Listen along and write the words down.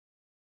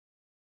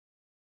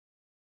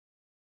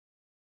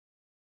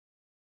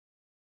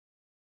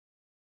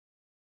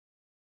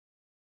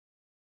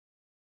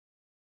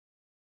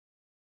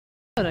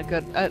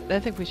good. I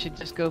think we should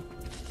just go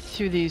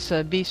through these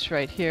beasts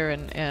right here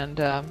and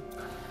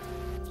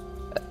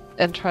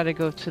try to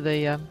go to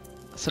the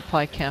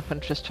supply camp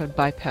and just try to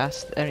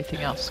bypass anything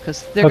else,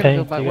 because they're Okay,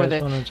 gonna go by you where guys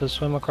they. want to just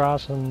swim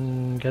across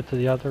and get to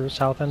the other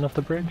south end of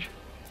the bridge?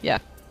 Yeah.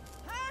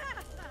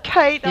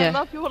 Kate, I Yeah.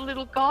 love your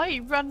little guy. He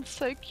runs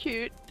so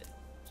cute.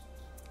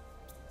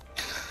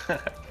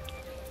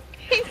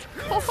 He's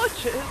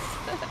gorgeous.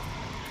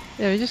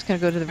 Yeah, we're just gonna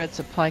go to the red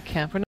supply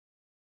camp. We're not.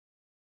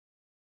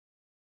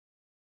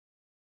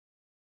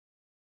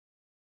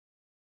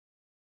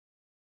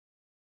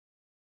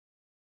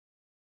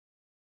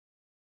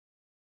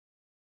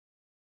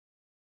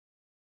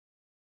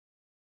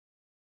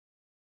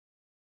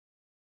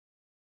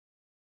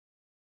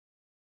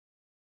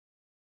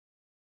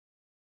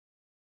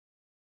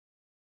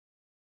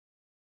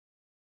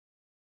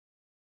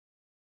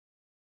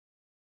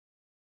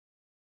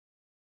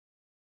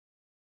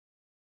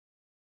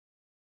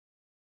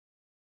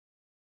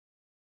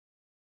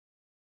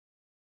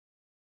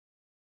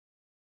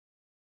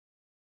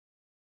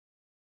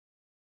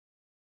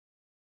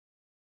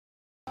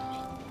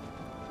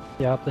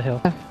 Yeah, up the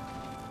hill.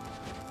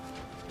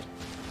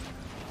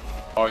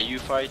 Are you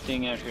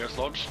fighting at Here's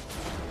Lodge?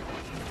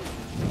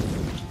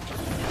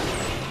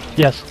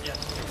 Yes.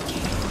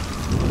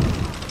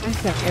 I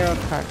got an arrow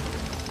cart.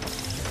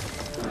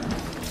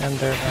 And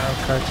their arrow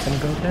cart's gonna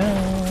go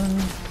down.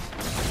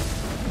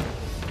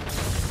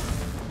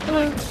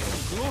 Hello.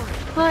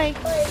 Hi.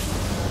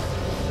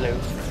 Hello.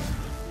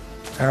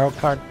 Arrow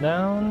cart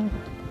down.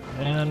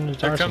 And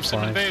it's Here our comes some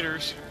supply.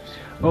 invaders.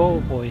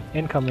 Oh boy,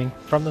 incoming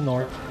from the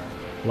north.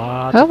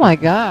 Lots. Oh my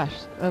gosh.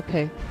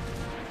 Okay.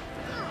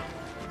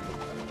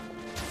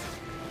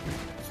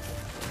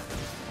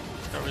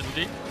 Oh,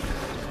 indeed.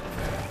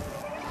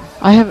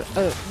 I have.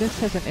 This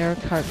has an arrow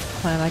cart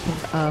plan. I can.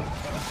 I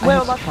Well,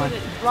 have like supply.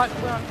 right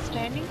where I'm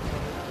standing.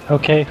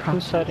 Okay,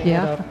 who's setting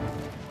Yeah. it up?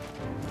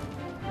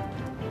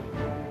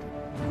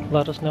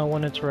 Let us know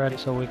when it's ready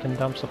so we can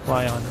dump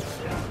supply on it.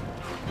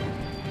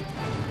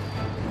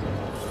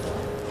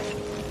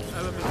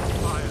 Element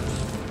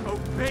fire.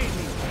 Obey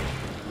me.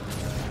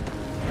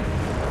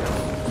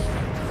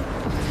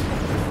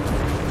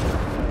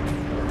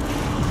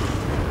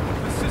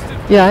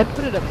 Assistant. Yeah, I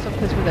put it up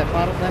someplace where that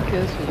bottleneck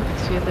is, so you can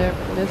see it there.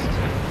 Mist.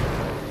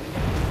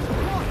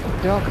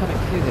 They're all coming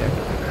through there.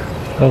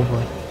 Oh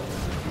boy.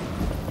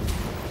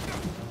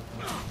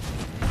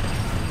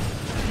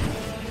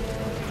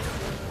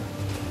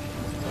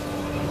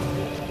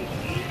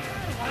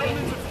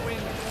 Element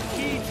wind.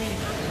 Heed me.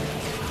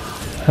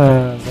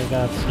 They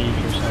got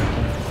siege or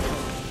something.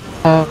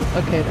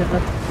 Okay, then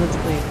let's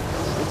leave.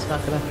 It's not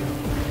gonna.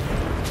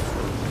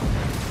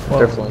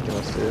 They're flanking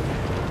us too.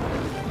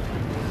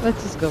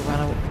 Let's just go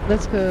run.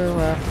 Let's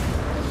go.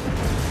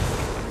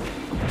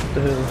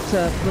 It's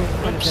a little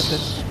point of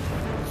interest.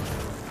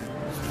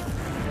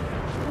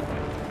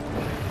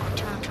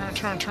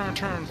 Turn.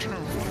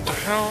 What the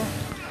hell?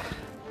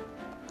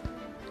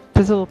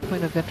 There's a little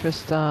point of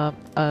interest to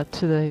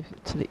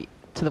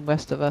the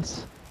west of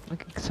us. We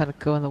can kind of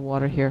go in the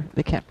water here.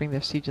 They can't bring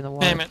their siege in the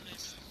water. Damn it.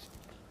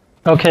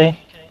 Okay.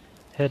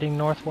 Heading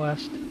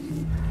northwest.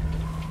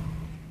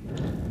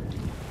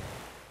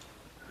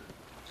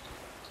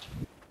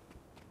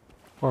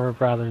 Or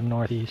rather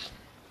northeast.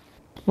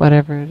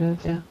 Whatever it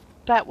is. Yeah.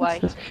 That What's way.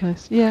 this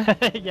place? Yeah.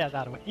 Yeah,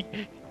 that way.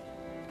 There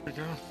we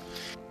go.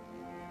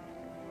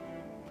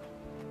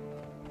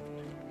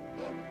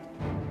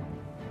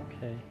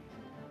 Okay.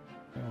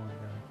 Oh my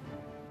god.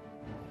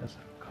 That's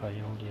a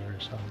coyote or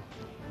something.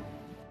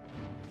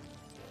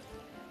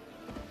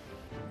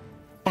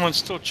 Someone's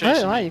still Oh,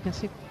 chasing wow, me. you can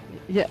see.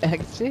 Yeah, I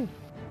can see.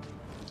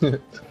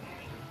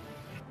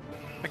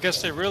 I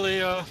guess they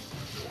really,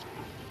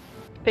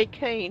 Be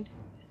keen.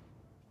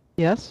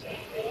 Yes.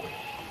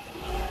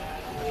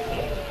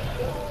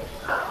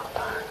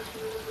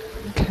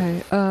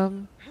 Okay.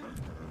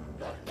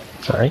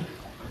 Sorry?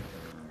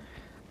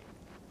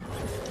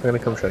 I'm gonna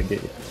come try to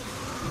get you.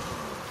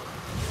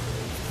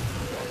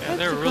 yeah, That's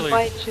they're a good really...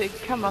 way to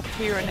come up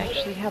here and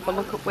actually have a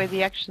look at where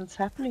the action's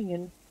happening.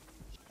 And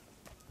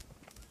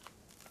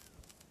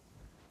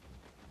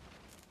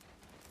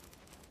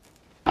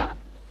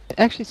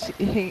Actually,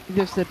 hey,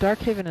 there's the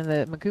Darkhaven and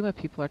the Maguma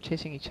people are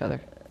chasing each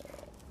other.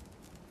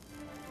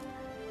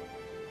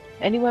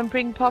 anyone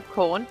bring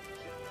popcorn?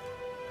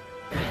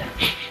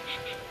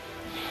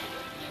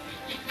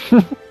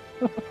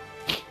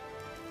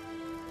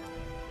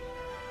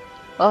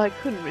 I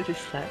couldn't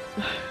resist that.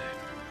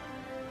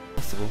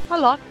 Possible. I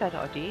like that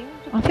idea.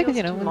 It I think, appeals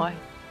you know, to my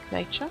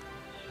nature.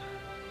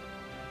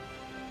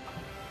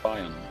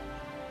 Fine.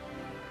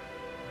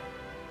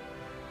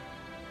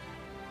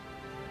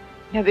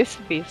 Now this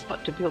would be a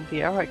spot to build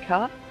the arrow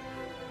cart.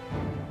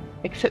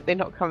 Except they're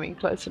not coming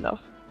close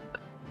enough.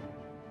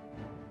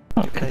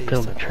 I could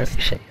build a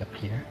trebuchet up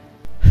here.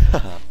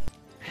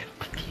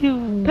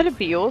 That'd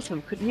be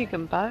awesome. Could nuke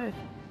them both.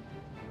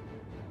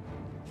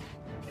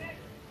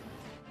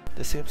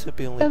 There seems to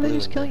be only Oh, blue they're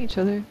just in killing there. each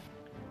other.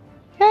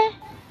 Yeah.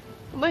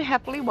 We're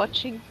happily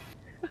watching.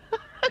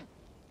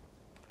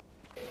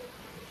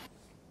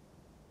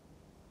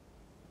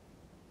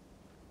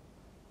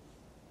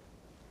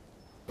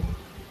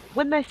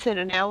 when they said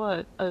an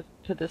hour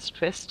for the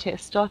stress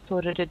test, I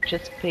thought it'd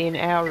just be an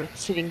hour of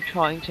sitting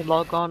trying to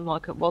log on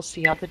like it was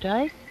the other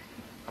day.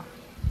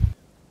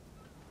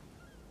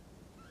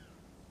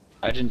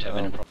 I didn't have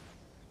any problem.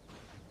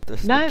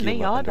 There's No, the me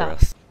game up under either.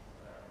 us.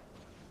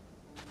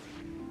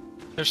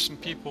 There's some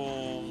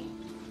people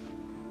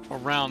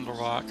around the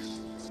rock.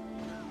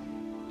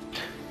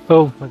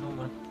 Oh,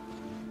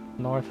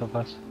 north of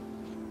us.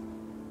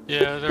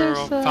 Yeah, they're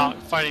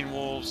There's, fighting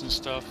wolves and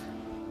stuff.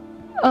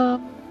 Yeah,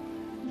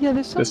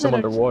 there's some There's some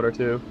that are... underwater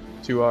too.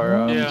 To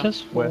our Yeah.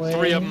 Just west. wait.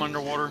 3 of them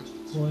underwater.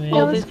 Wait.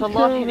 Oh, let's there's a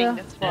lot go, heading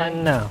this way.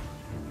 And now.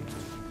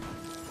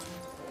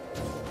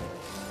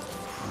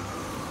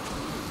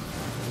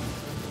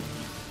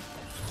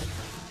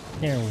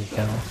 Here we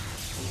go.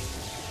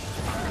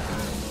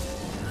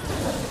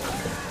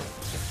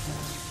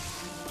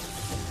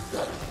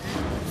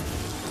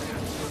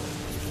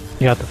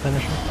 You got the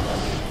finisher?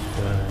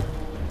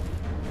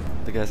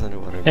 Good. The guys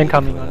underwater. Incoming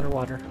coming up.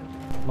 underwater.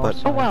 But- North Oh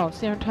side. wow, it's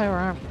their entire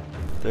arm.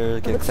 They're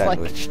getting looks like-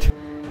 sandwiched.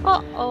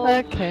 Uh-oh.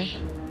 Okay.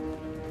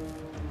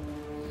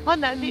 Oh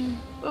no,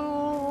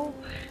 oh.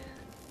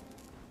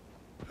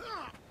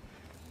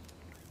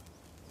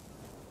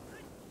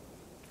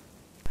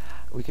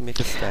 We can make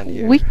a stand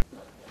here. We...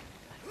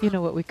 You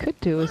know what we could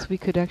do is we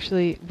could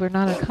actually... We're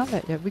not in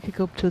combat yet. We could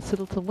go to this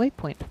little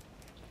waypoint.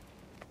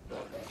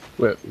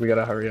 Wait, we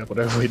gotta hurry up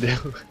whatever we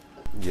do.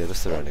 Yeah, they're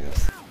surrounding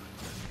us.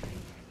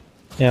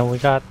 Yeah, we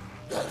got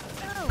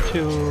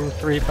 2,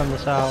 3 from the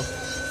south.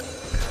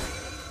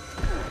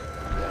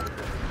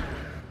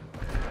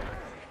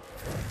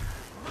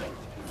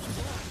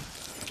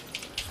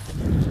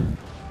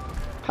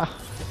 Ha.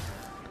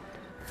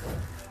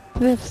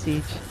 They have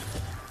siege.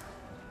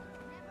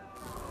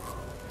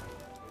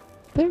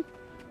 There are a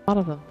lot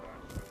of them.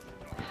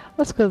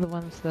 Let's go to the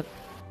ones that...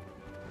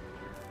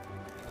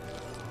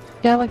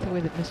 Yeah, I like the way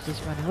that Mist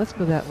is running. Let's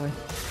go that way.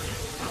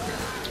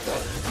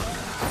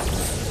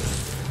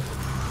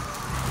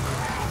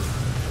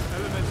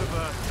 Element of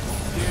Earth,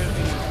 near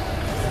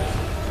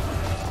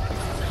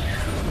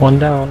the One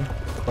down.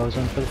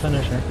 Closing for the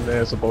finisher.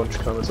 There's a bunch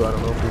coming, so I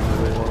don't know if we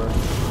really wanna.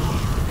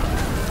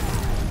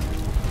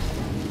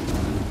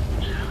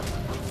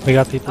 We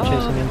got people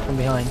chasing in from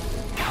behind.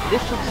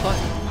 This looks like...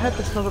 I hope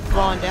it's not a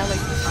blind alley.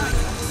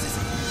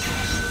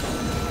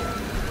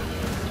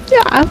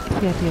 Yeah, I like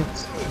the idea.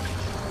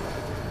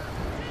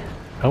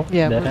 Oh,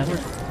 Yeah, dead we're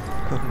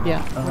end.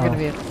 yeah, we're gonna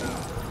be...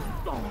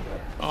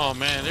 Oh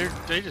man,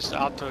 they just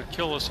out to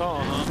kill us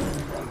all, huh?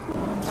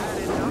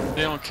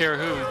 They don't care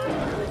who.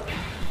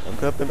 I'm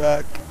coming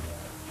back.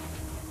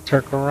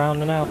 Circle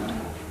around and out.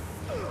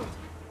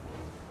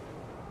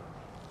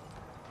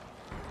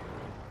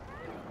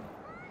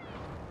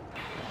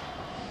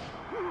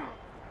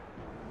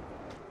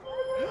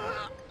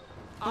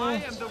 I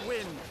am the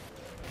wind.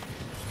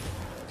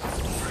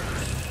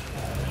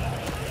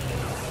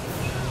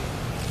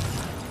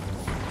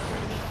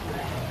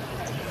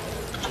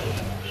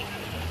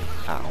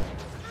 Ow.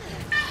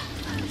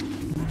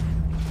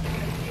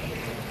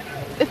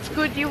 It's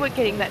good you were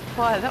getting that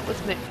fire. That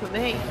was meant for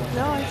me.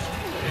 Nice.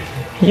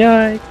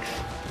 Yikes!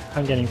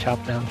 I'm getting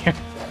chopped down here.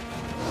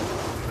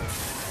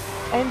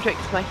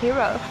 Andric's my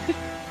hero.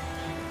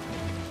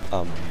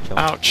 Jump.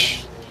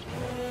 Ouch.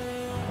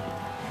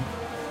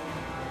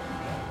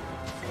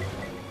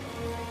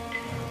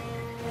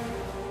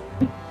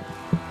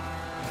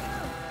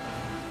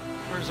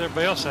 Where's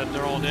everybody else at?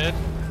 They're all dead?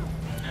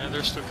 Yeah,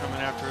 they're still coming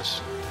after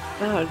us.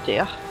 Oh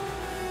dear.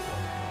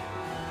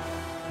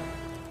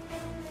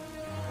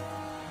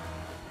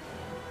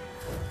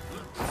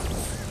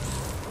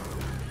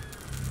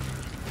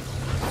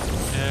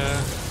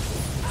 Yeah.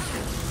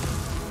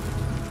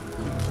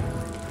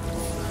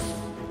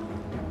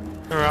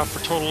 They're out for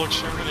total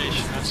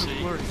extermination, I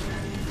see.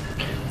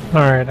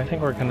 Alright, I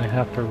think we're gonna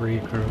have to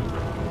regroup.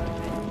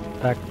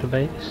 Back to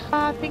base.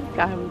 I think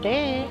I'm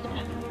dead.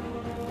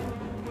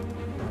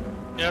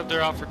 Yeah,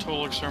 they're out for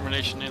total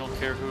extermination, they don't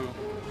care who.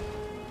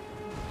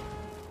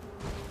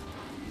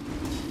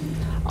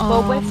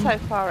 Well, we're so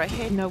far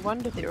ahead, no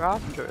wonder they're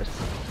after us.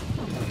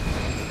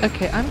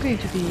 Okay, I'm going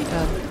to be,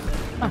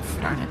 oh,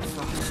 darn it.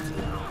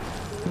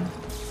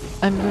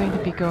 I'm going to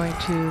be going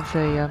to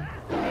the,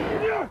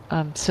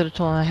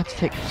 Citadel, and I have to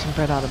take some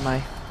bread out of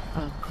my,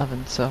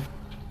 oven, so...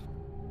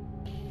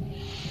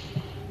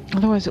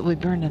 Otherwise it will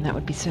be burned, and that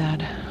would be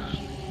sad.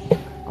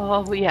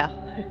 Oh, yeah.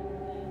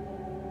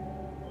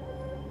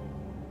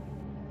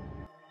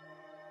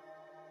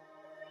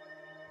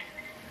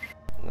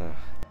 Ugh.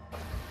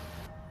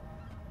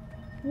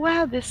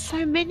 Wow, there's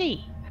so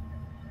many.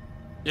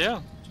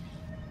 Yeah.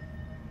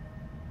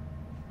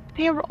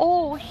 They're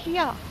all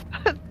here.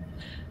 That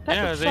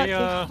Yeah, looks they, like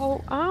the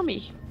whole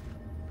army.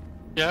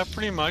 Yeah,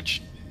 pretty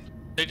much.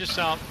 They just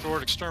out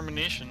for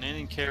extermination. They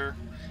didn't care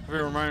if we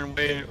were running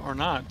away or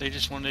not. They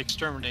just wanted to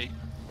exterminate.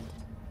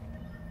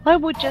 I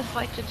would just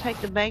like to take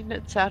the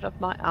magnets out of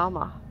my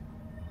armor.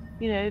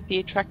 You know, the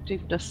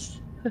attractiveness.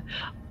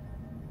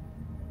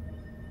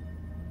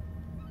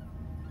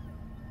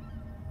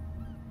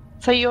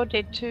 So you're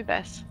dead too,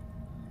 Bass?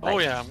 Oh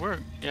yeah,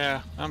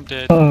 I'm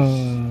dead. I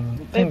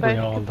They're think we both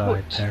all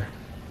died kaput. there.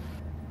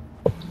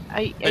 Are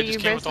They you just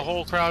came with the resi-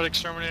 whole crowd,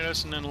 exterminated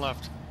us, and then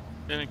left.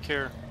 They didn't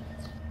care.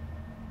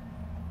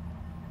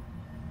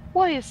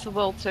 Why is the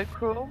world so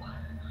cruel?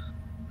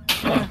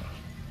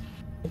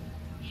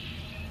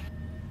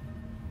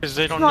 Because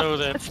they don't know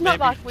that It's not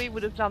maybe like we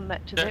would have done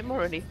that to that- them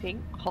or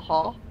anything.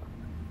 Haha.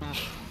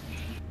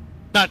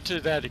 not to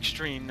that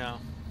extreme, no.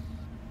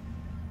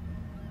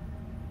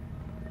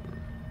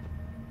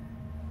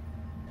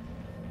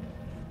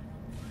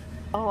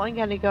 Oh, I'm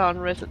gonna go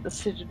and visit the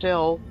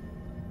Citadel.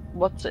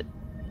 What's it?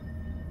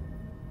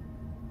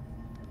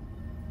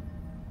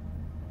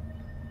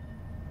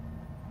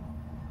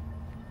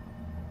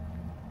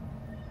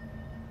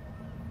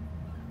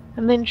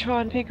 And then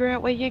try and figure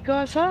out where you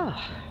guys are.